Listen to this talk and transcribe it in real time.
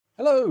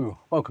Hello,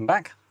 welcome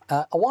back.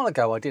 A while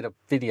ago I did a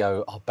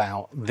video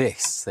about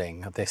this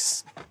thing,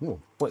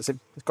 what is it?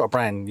 It's got a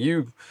brand,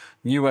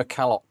 newer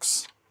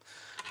Calox,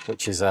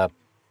 which is a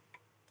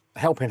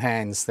helping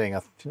hands thing,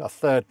 a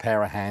third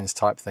pair of hands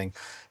type thing.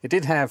 It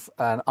did have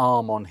an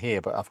arm on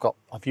here, but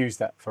I've used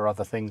that for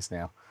other things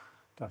now.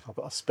 Don't know if I've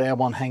got a spare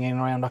one hanging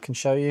around I can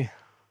show you.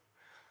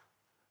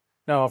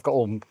 No, I've got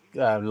all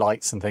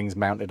lights and things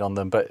mounted on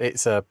them, but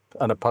it's an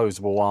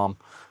opposable arm.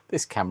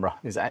 This camera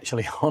is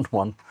actually on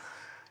one.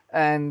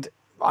 And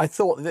I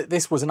thought that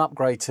this was an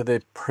upgrade to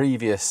the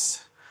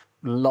previous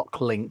lock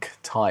link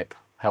type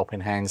helping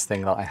hands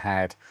thing that I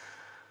had.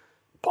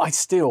 But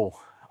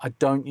I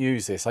don't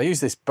use this. I use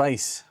this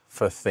base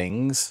for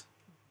things.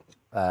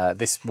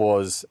 This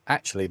was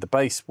actually, the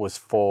base was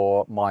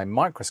for my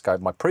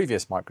microscope, my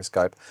previous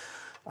microscope.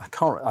 I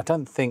can't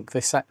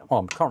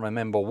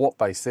remember what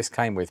base this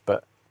came with,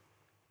 but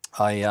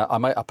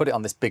I put it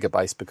on this bigger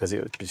base because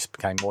it just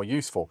became more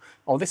useful.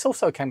 Oh, this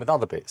also came with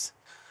other bits.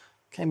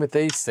 Came with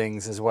these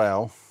things as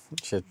well,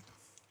 which are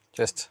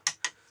just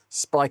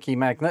spiky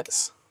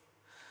magnets,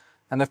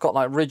 and they've got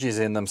like ridges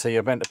in them, so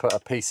you're meant to put a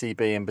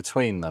PCB in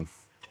between them.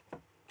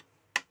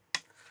 I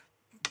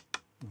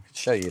can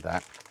show you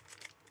that.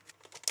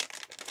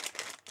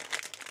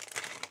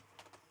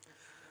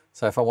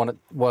 So if I want to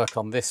work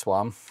on this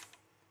one,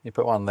 you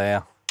put one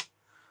there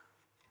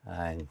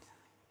and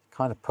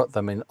kind of put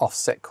them in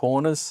offset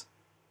corners,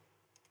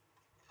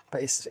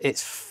 but it's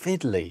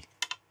fiddly.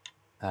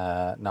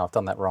 No, I've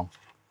done that wrong.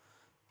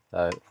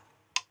 So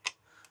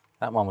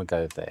that one would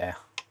go there.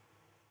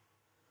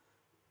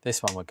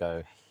 This one would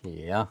go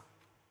here.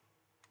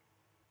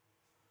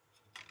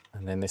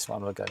 And then this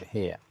one would go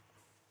here.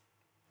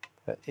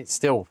 But it's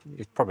still,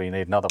 you probably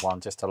need another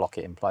one just to lock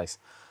it in place.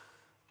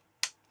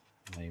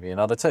 Maybe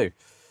another two.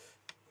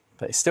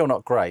 But it's still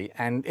not great.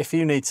 And if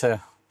you need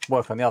to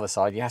work on the other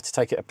side, you have to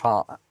take it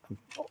apart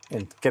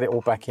and get it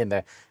all back in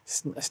there.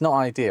 It's not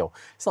ideal.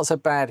 It's not so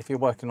bad if you're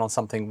working on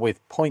something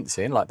with points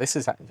in, like this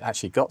has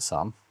actually got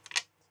some.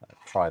 So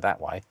try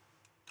that way.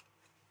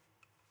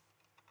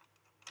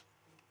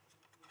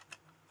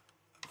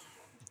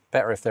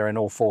 Better if they're in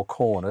all four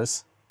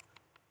corners.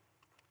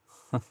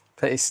 But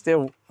it's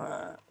still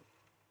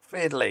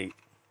fiddly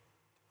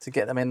to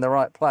get them in the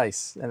right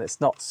place, and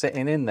it's not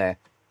sitting in there.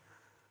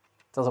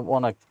 It doesn't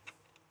want to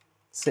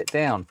sit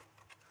down.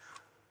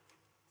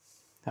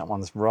 That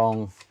one's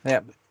wrong.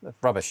 Yeah,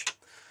 rubbish.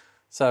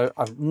 So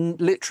I've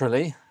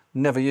literally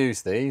never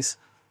used these.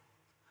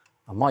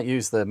 I might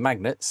use the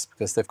magnets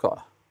because they're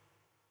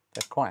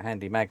quite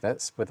handy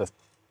magnets with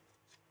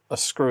a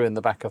screw in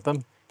the back of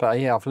them. But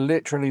yeah, I've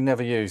literally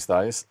never used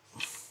those.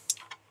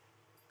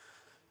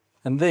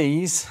 And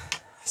these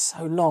are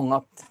so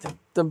long.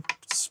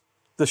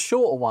 The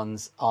shorter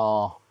ones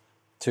are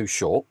too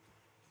short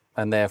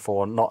and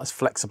therefore not as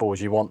flexible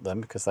as you want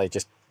them because they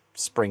just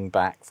spring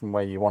back from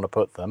where you want to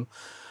put them,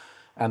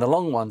 and the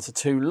long ones are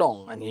too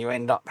long and you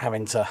end up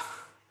having to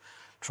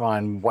try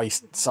and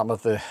waste some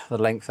of the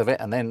length of it,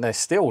 and then they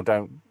still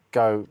don't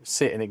go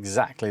sit in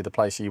exactly the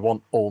place you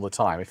want all the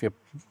time. If you're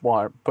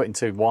putting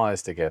two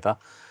wires together,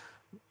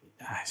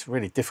 it's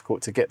really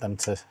difficult to get them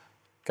to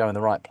go in the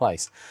right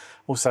place.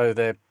 Also,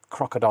 they're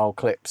crocodile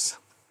clips.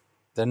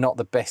 They're not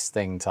the best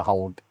thing to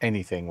hold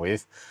anything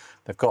with.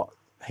 They've got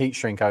heat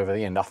shrink over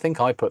the end. I think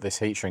I put this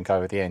heat shrink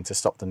over the end to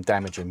stop them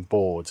damaging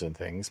boards and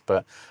things,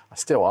 but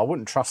I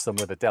wouldn't trust them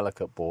with a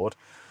delicate board.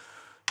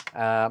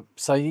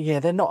 So yeah,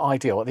 they're not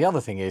ideal. The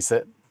other thing is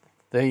that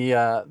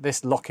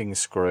this locking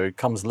screw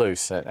comes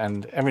loose,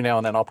 and every now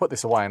and then I'll put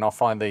this away and I'll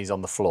find these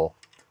on the floor.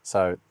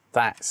 So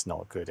that's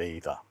not good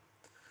either.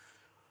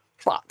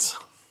 But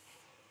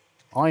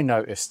I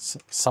noticed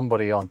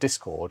somebody on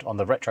Discord, on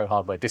the Retro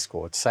Hardware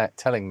Discord,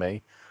 telling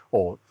me,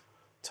 or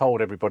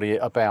told everybody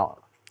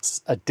about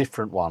a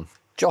different one.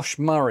 Josh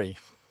Murray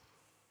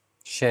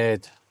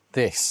shared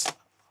this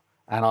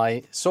and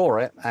I saw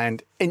it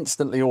and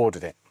instantly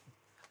ordered it.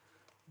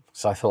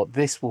 So I thought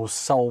this will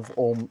solve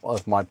all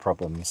of my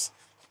problems.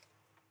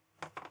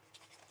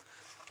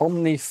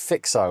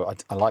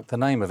 Omnifixo, I like the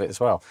name of it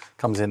as well.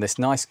 Comes in this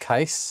nice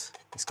case.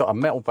 It's got a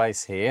metal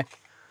base here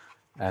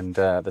and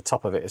the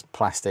top of it is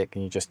plastic,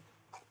 and you just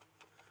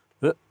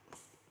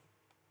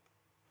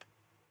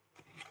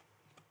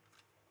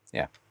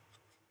yeah.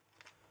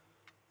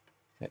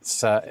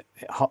 It's the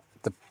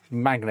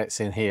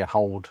magnets in here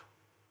hold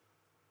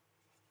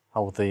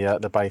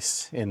the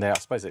base in there. I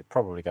suppose it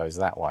probably goes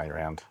that way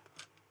around.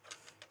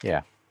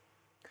 Yeah.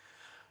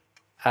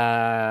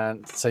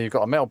 And so you've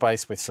got a metal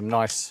base with some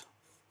nice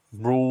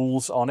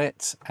rules on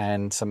it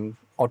and some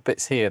odd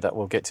bits here that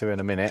we'll get to in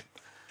a minute.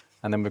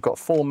 And then we've got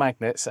 4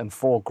 magnets and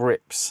 4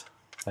 grips.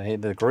 So here are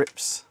the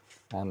grips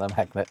and the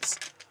magnets.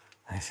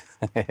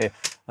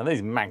 And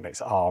these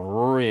magnets are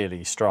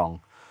really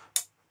strong.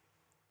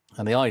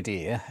 And the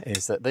idea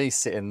is that these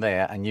sit in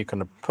there and you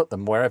can put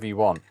them wherever you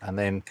want, and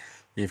then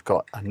you've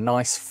got a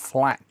nice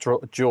flat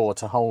jaw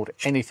to hold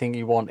anything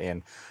you want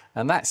in,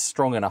 and that's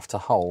strong enough to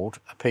hold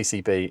a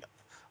PCB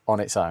on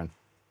its own.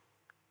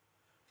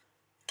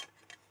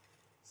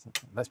 So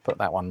let's put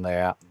that one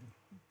there.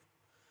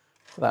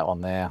 Put that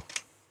one there.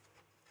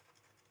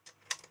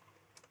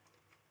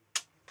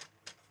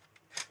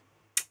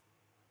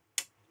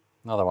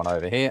 Another one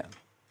over here.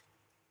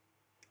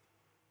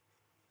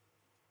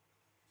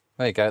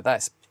 There you go.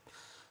 That's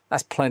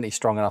plenty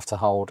strong enough to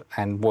hold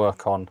and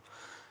work on.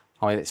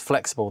 I mean, it's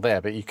flexible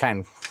there, but you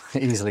can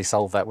easily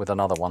solve that with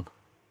another one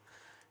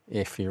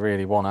if you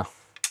really wanna.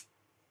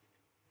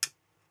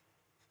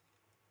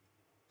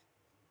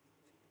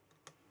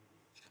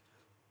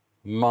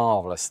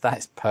 Marvelous.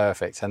 That's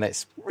perfect, and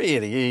it's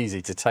really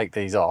easy to take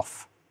these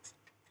off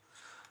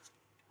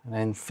and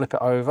then flip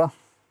it over.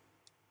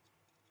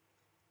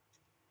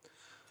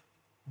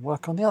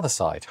 Work on the other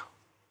side.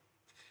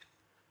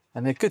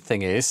 And the good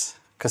thing is,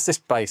 because this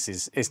base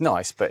is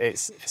nice, but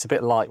it's a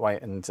bit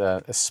lightweight and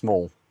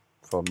small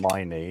for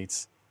my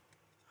needs.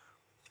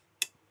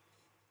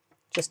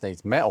 Just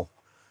needs metal,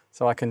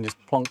 so I can just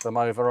plonk them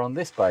over on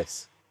this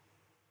base.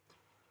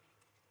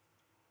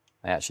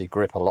 They actually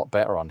grip a lot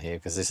better on here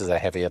because this is a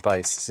heavier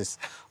base. This is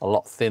a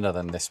lot thinner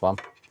than this one.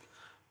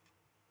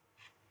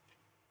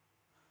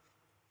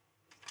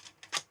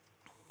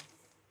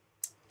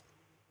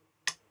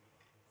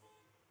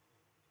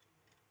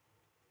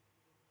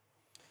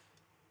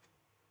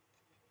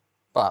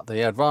 But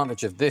the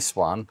advantage of this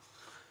one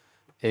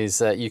is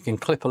that you can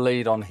clip a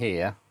lead on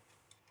here.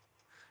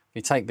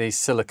 You take these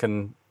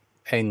silicon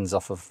ends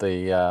off of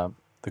the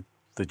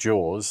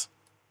jaws,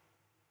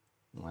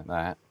 like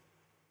that,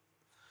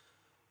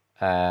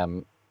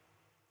 and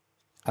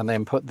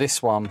then put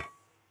this one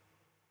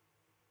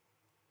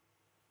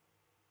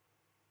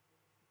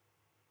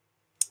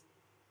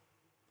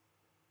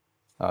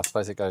I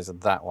suppose it goes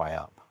that way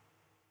up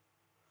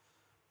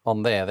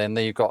on there. Then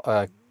you've got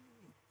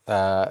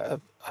a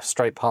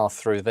straight path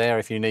through there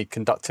if you need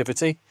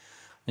conductivity,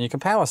 and you can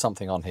power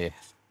something on here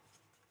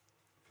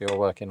if you're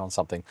working on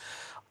something.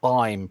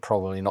 I'm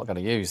probably not going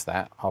to use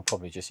that. I'll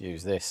probably just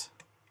use this.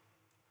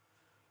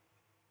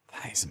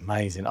 That is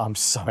amazing. I'm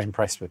so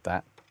impressed with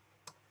that.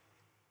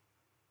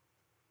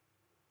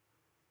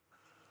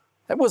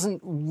 It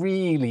wasn't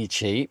really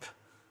cheap,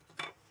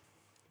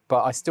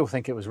 but I still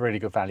think it was really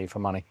good value for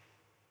money.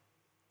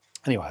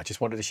 Anyway, I just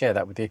wanted to share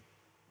that with you.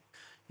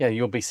 Yeah,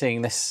 you'll be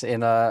seeing this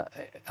in a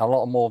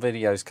lot more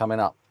videos coming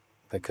up,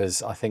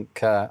 because I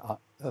think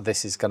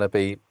this is going to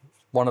be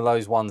one of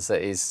those ones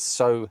that is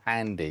so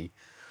handy.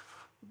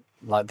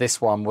 Like this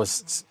one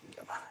was,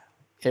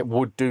 it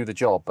would do the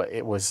job, but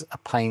it was a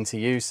pain to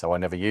use, so I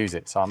never use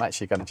it. So I'm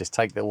actually going to just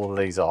take all of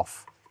these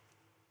off,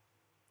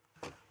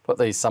 put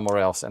these somewhere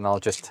else, and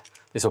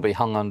this will be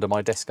hung under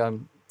my desk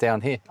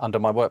down here, under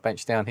my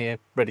workbench down here,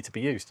 ready to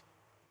be used.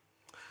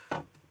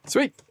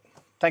 Sweet.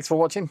 Thanks for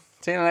watching.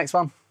 See you in the next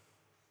one.